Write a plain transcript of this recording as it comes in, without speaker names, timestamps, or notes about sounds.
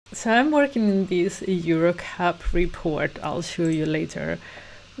So I'm working in this EuroCup report, I'll show you later,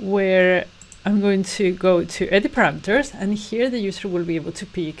 where I'm going to go to edit parameters, and here the user will be able to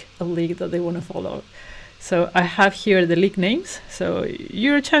pick a league that they want to follow. So I have here the league names. So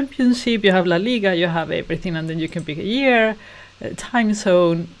Euro Championship, you have La Liga, you have everything, and then you can pick a year, a time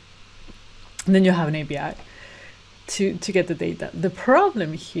zone, and then you have an API to get the data. The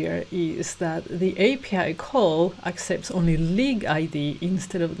problem here is that the API call accepts only league ID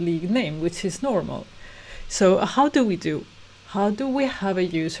instead of league name, which is normal. So how do we do? How do we have a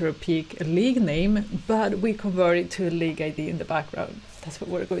user pick a league name, but we convert it to a league ID in the background? That's what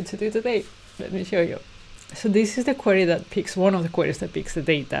we're going to do today. Let me show you. So this is the query that picks, one of the queries that picks the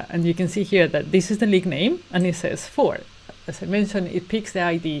data. And you can see here that this is the league name and it says 4. As I mentioned, it picks the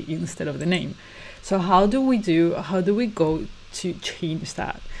ID instead of the name. So how do we go to change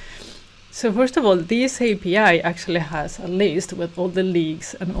that? So first of all, this API actually has a list with all the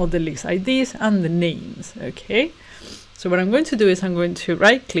leagues and all the leagues IDs and the names, okay? So what I'm going to do is I'm going to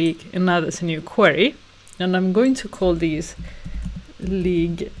right click and add as a new query, and I'm going to call this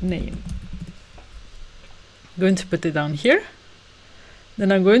league name. I'm going to put it down here.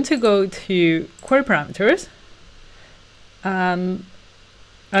 Then I'm going to go to query parameters and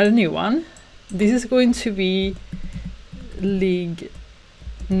add a new one. This is going to be league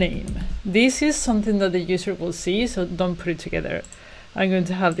name. This is something that the user will see, so don't put it together. I'm going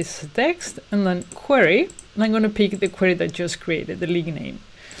to have this as text and then query, and I'm going to pick the query that just created, the league name.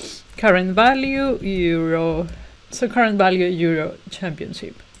 Current value, Euro. So current value, Euro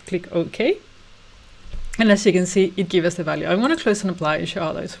Championship. Click OK. And as you can see, it gives us the value. I'm going to close and apply and show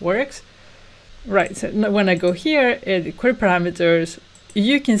how this works. Right, so when I go here, the query parameters,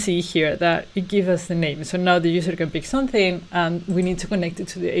 you can see here that it gives us the name. So now the user can pick something and we need to connect it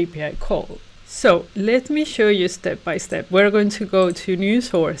to the API call. So let me show you step by step. We're going to go to new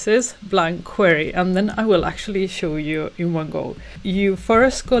sources, blank query, and then I will actually show you in one go. You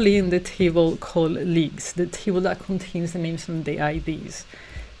first call in the table called leagues, the table that contains the names and the IDs.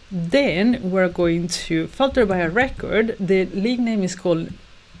 Then we're going to filter by a record. The league name is called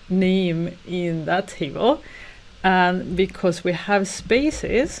name in that table. And because we have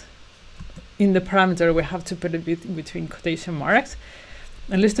spaces in the parameter, we have to put it between quotation marks.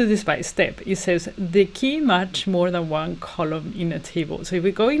 And let's do this by step. It says the key match more than one column in a table. So if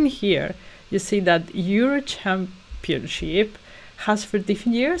we go in here, you see that Euro Championship has for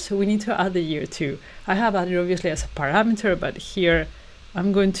different years. So we need to add the year too. I have added obviously as a parameter, but here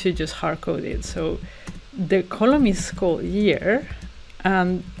I'm going to just hard code it. So the column is called year,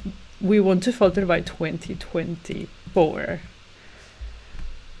 and we want to filter by 2024,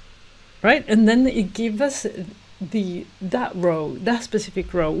 right? And then it gives us that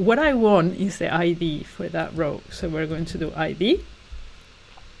specific row. What I want is the ID for that row. So we're going to do ID.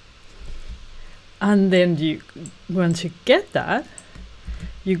 And then once you get that,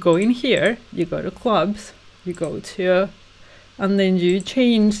 you go in here, you go to clubs, you go to, and then you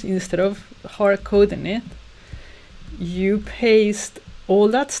change, instead of hard coding it, you paste all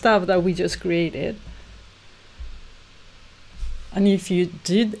that stuff that we just created. And if you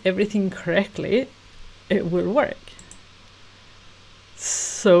did everything correctly, it will work.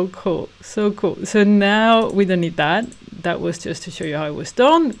 So cool, so cool. So now we don't need that. That was just to show you how it was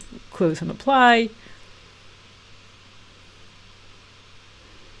done. Close and apply.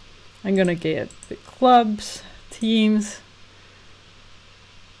 I'm gonna get the clubs, teams.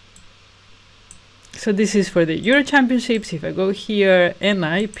 So this is for the Euro Championships. If I go here and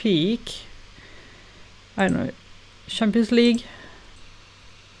I pick, I don't know, Champions League.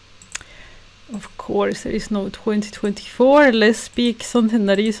 Of course, there is no 2024. Let's pick something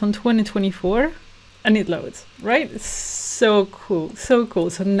that is on 2024, and it loads, right? It's so cool, so cool.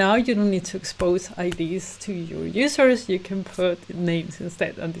 So now you don't need to expose IDs to your users. You can put names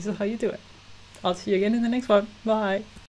instead, and this is how you do it. I'll see you again in the next one. Bye.